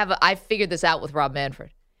 I figured this out with Rob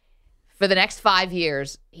Manfred. For the next 5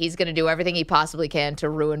 years, he's going to do everything he possibly can to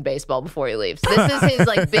ruin baseball before he leaves. This is his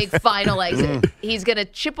like big final exit. He's going to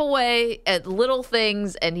chip away at little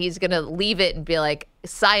things, and he's going to leave it and be like,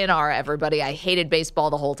 sayonara, everybody. I hated baseball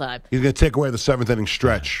the whole time. He's going to take away the seventh inning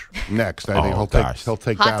stretch next. I think he'll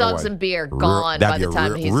take hot that dogs away. and beer gone by the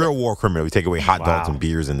time he's real war criminal. We take away hot dogs and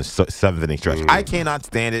beers in the seventh inning stretch. I cannot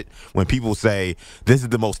stand it when people say this is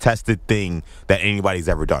the most tested thing that anybody's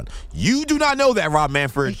ever done. You do not know that, Rob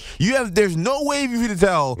Manfred. There's no way for you to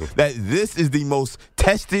tell that this is the most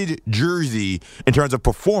tested jersey in terms of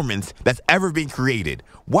performance that's ever been created.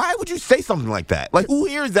 Why would you say something like that? Like, who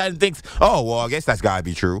hears that and thinks, oh, well, I guess that's got to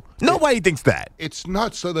be true? Nobody thinks that. It's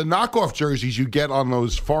nuts. So the knockoff jerseys you get on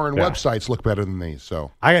those foreign websites look better than these.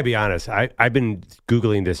 So I got to be honest. I've been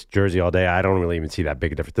Googling this jersey all day. I don't really even see that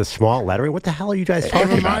big a difference. The small lettering, what the hell are you guys talking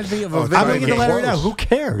about? It reminds me of a I'm looking at the lettering now. Who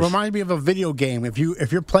cares? It reminds me of a video game. If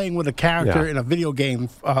you're playing with a character in a video game,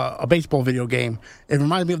 a baseball video game, it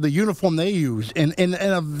reminds me of the uniform they use in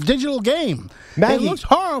a digital game. Maggie, it looks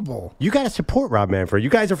horrible. You got to support Rob Manfred. You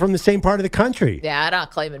guys are from the same part of the country. Yeah, I'm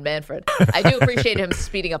not claiming Manfred. I do appreciate him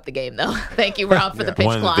speeding up the game, though. Thank you, Rob, for the pitch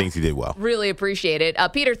One of the clock. things he did well. Really appreciate it.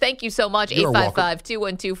 Peter, thank you so much.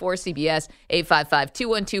 855-212-4CBS,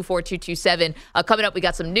 855-212-4227. Coming up, we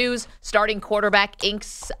got some news. Starting quarterback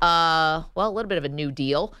inks, a little bit of a new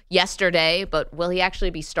deal yesterday, but will he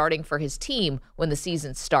actually be starting for his team when the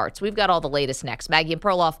season starts? We've got all the latest next. Maggie and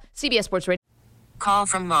Perloff, CBS Sports Radio. Call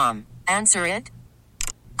from mom. Answer it.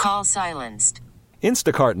 Call silenced.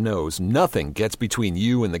 Instacart knows nothing gets between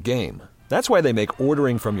you and the game. That's why they make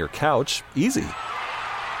ordering from your couch easy.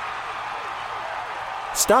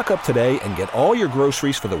 Stock up today and get all your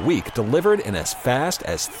groceries for the week delivered in as fast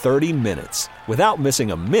as 30 minutes without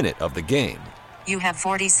missing a minute of the game. You have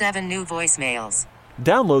 47 new voicemails.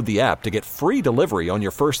 Download the app to get free delivery on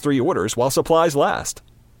your first 3 orders while supplies last.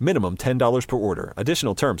 Minimum $10 per order.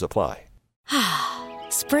 Additional terms apply.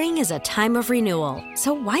 Spring is a time of renewal,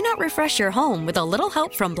 so why not refresh your home with a little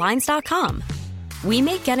help from Blinds.com? We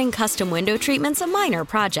make getting custom window treatments a minor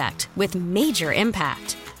project with major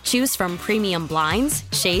impact. Choose from premium blinds,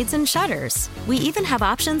 shades, and shutters. We even have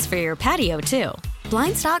options for your patio, too.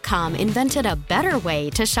 Blinds.com invented a better way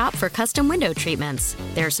to shop for custom window treatments.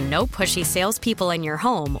 There's no pushy salespeople in your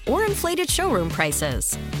home or inflated showroom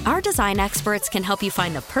prices. Our design experts can help you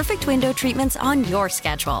find the perfect window treatments on your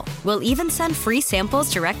schedule. We'll even send free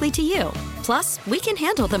samples directly to you. Plus, we can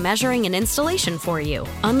handle the measuring and installation for you.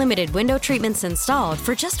 Unlimited window treatments installed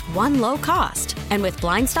for just one low cost. And with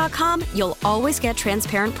Blinds.com, you'll always get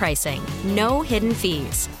transparent pricing. No hidden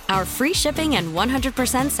fees. Our free shipping and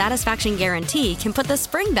 100% satisfaction guarantee can put the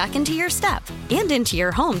spring back into your step and into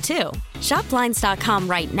your home, too. Shop Blinds.com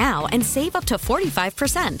right now and save up to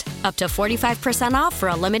 45%. Up to 45% off for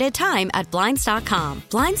a limited time at Blinds.com.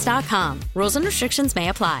 Blinds.com. Rules and restrictions may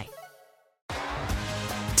apply.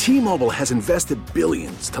 T-Mobile has invested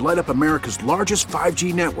billions to light up America's largest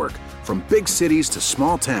 5G network, from big cities to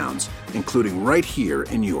small towns, including right here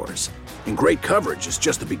in yours. And great coverage is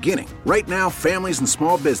just the beginning. Right now, families and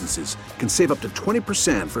small businesses can save up to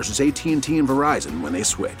 20% versus AT&T and Verizon when they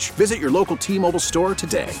switch. Visit your local T-Mobile store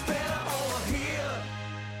today.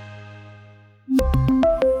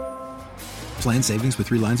 Plan savings with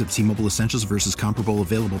 3 lines of T-Mobile Essentials versus comparable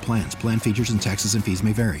available plans. Plan features and taxes and fees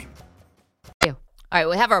may vary. All right,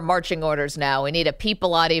 we have our marching orders now. We need a Pete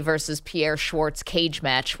Bellotti versus Pierre Schwartz cage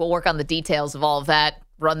match. We'll work on the details of all of that,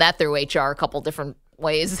 run that through HR a couple different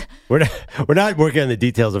ways. We're not working on the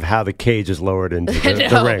details of how the cage is lowered into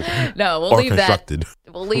the ring. No, we'll leave that.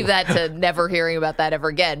 We'll leave that to never hearing about that ever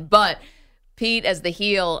again. But Pete as the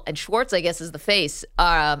heel and Schwartz, I guess, as the face.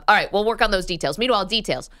 All right, we'll work on those details. Meanwhile,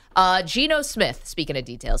 details. Geno Smith, speaking of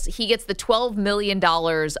details, he gets the $12 million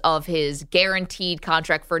of his guaranteed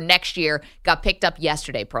contract for next year, got picked up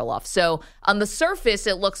yesterday, Perloff. So on the surface,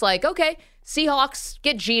 it looks like, okay, Seahawks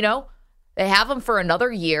get Geno. They have him for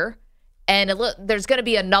another year. And there's going to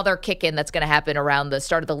be another kick-in that's going to happen around the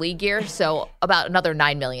start of the league year, so about another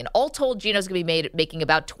 $9 million. All told, Geno's going to be making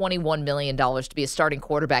about $21 million to be a starting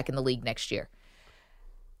quarterback in the league next year.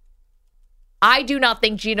 I do not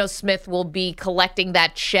think Geno Smith will be collecting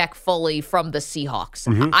that check fully from the Seahawks.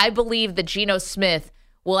 I believe that Geno Smith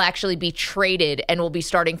will actually be traded and will be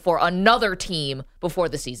starting for another team before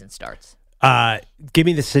the season starts. Give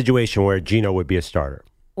me the situation where Geno would be a starter.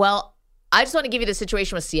 Well, I just want to give you the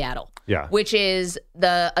situation with Seattle, which is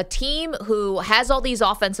a team who has all these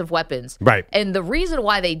offensive weapons. Right. And the reason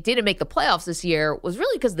why they didn't make the playoffs this year was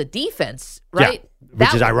really because of the defense, right? Yeah,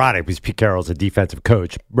 which is ironic because Pete Carroll's a defensive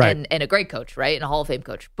coach, right? And a great coach, right? And a Hall of Fame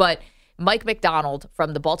coach. But Mike McDonald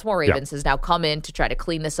from the Baltimore Ravens has now come in to try to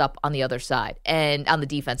clean this up on the other side and on the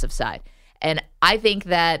defensive side. And I think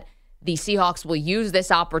that the Seahawks will use this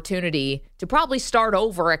opportunity to probably start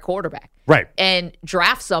over at quarterback. Right. And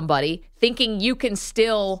draft somebody thinking you can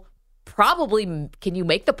still can you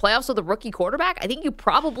make the playoffs with a rookie quarterback? I think you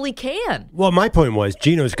probably can. Well, my point was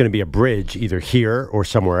Geno's going to be a bridge either here or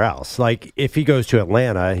somewhere else. Like, if he goes to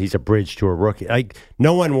Atlanta, he's a bridge to a rookie. Like,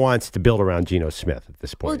 no one wants to build around Geno Smith at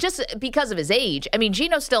this point. Well, just because of his age. I mean,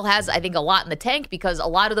 Geno still has, I think, a lot in the tank because a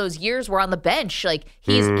lot of those years were on the bench. Like,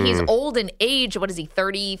 he's old in age. What is he,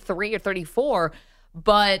 33 or 34?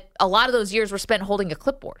 But a lot of those years were spent holding a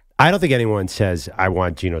clipboard. I don't think anyone says, I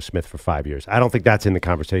want Geno Smith for 5 years. I don't think that's in the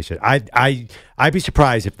conversation. I'd be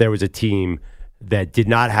surprised if there was a team that did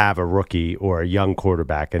not have a rookie or a young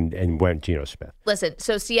quarterback and went Geno Smith. Listen,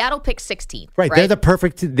 so Seattle picked 16th. Right. They're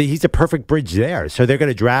he's the perfect bridge there. So they're going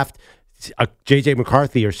to draft J.J.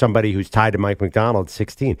 McCarthy or somebody who's tied to Mike McDonald,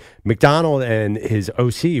 16. McDonald and his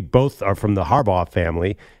OC both are from the Harbaugh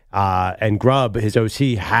family. And Grubb, his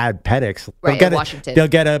OC, had Penix. Washington. They'll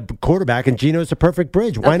get a quarterback, and Geno's a perfect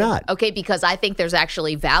bridge. Why not? Okay, because I think there's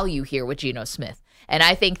actually value here with Geno Smith. And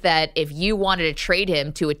I think that if you wanted to trade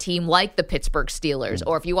him to a team like the Pittsburgh Steelers,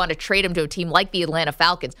 or if you want to trade him to a team like the Atlanta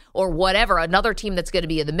Falcons, or whatever, another team that's going to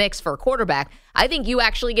be in the mix for a quarterback, I think you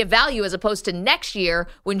actually get value as opposed to next year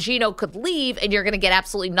when Geno could leave and you're going to get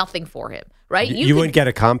absolutely nothing for him, right? You wouldn't get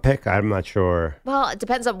a comp pick? I'm not sure. Well, it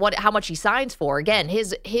depends on how much he signs for. Again,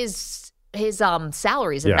 his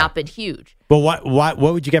salaries have not been huge. But what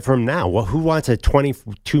would you get from him now? Well, who wants a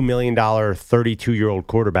 $22 million 32-year-old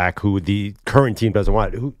quarterback who the current team doesn't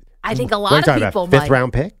want? I think a lot of people might. Fifth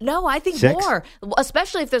round pick? No, I think 6? More.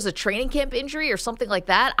 Especially if there's a training camp injury or something like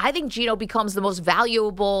that. I think Geno becomes the most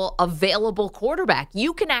valuable available quarterback.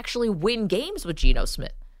 You can actually win games with Geno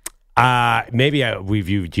Smith. Maybe we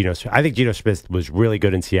view Geno Smith. I think Geno Smith was really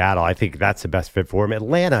good in Seattle. I think that's the best fit for him.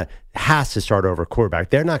 Atlanta has to start over quarterback.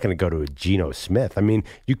 They're not going to go to a Geno Smith. I mean,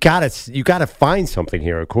 you gotta find something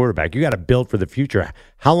here at quarterback. You got to build for the future.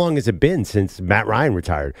 How long has it been since Matt Ryan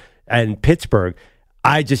retired? And Pittsburgh,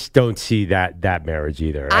 I just don't see that marriage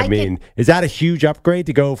either. I mean, is that a huge upgrade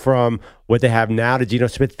to go from what they have now to Geno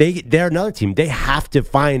Smith? They're another team. They have to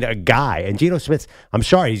find a guy. And Geno Smith, I'm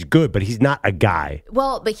sorry, he's good, but he's not a guy.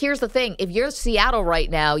 Well, but here's the thing. If you're Seattle right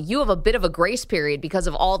now, you have a bit of a grace period because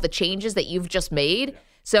of all the changes that you've just made.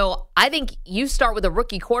 So I think you start with a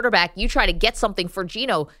rookie quarterback. You try to get something for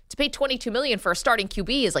Geno. To pay $22 million for a starting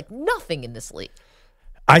QB is like nothing in this league.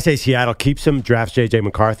 I say Seattle keeps him, drafts J.J.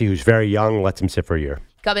 McCarthy, who's very young, lets him sit for a year.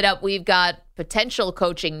 Coming up, we've got potential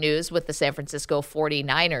coaching news with the San Francisco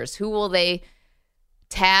 49ers. Who will they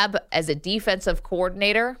tab as a defensive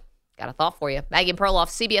coordinator? Got a thought for you. Maggie and Perloff,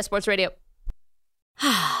 CBS Sports Radio.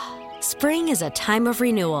 Spring is a time of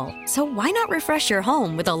renewal, so why not refresh your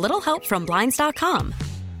home with a little help from Blinds.com?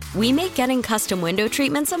 We make getting custom window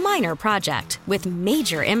treatments a minor project with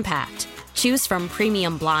major impact. Choose from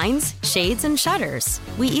premium blinds, shades, and shutters.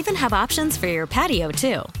 We even have options for your patio,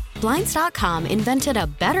 too. Blinds.com invented a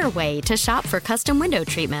better way to shop for custom window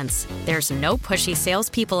treatments. There's no pushy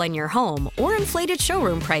salespeople in your home or inflated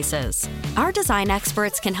showroom prices. Our design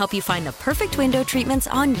experts can help you find the perfect window treatments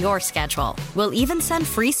on your schedule. We'll even send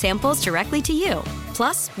free samples directly to you.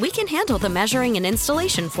 Plus, we can handle the measuring and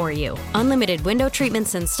installation for you. Unlimited window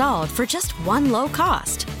treatments installed for just one low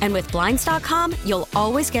cost. And with Blinds.com, you'll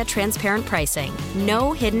always get transparent pricing.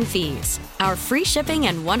 No hidden fees. Our free shipping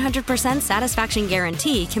and 100% satisfaction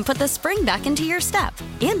guarantee can put the spring back into your step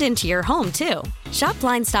and into your home, too. Shop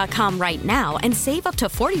Blinds.com right now and save up to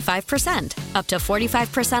 45%. Up to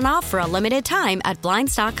 45% off for a limited time at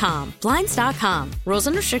Blinds.com. Blinds.com. Rules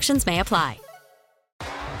and restrictions may apply.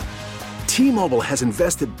 T-Mobile has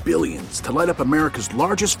invested billions to light up America's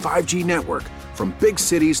largest 5G network, from big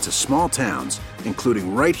cities to small towns,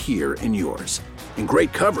 including right here in yours. And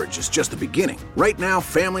great coverage is just the beginning. Right now,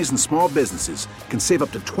 families and small businesses can save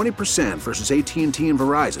up to 20% versus AT&T and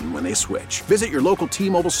Verizon when they switch. Visit your local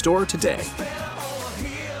T-Mobile store today.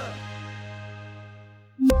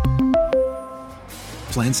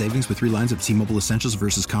 Plan savings with 3 lines of T-Mobile Essentials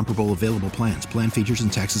versus comparable available plans. Plan features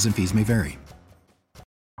and taxes and fees may vary.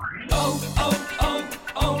 Oh,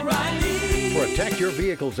 Protect your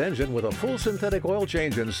vehicle's engine with a full synthetic oil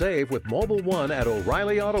change and save with Mobil 1 at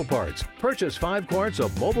O'Reilly Auto Parts. Purchase 5 quarts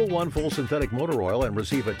of Mobil 1 full synthetic motor oil and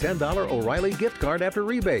receive a $10 O'Reilly gift card after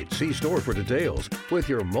rebate. See store for details. With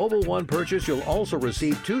your Mobil 1 purchase, you'll also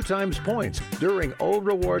receive 2 times points during O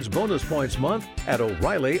Rewards Bonus Points Month at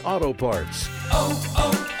O'Reilly Auto Parts.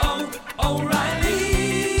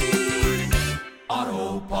 O'Reilly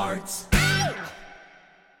Auto Parts.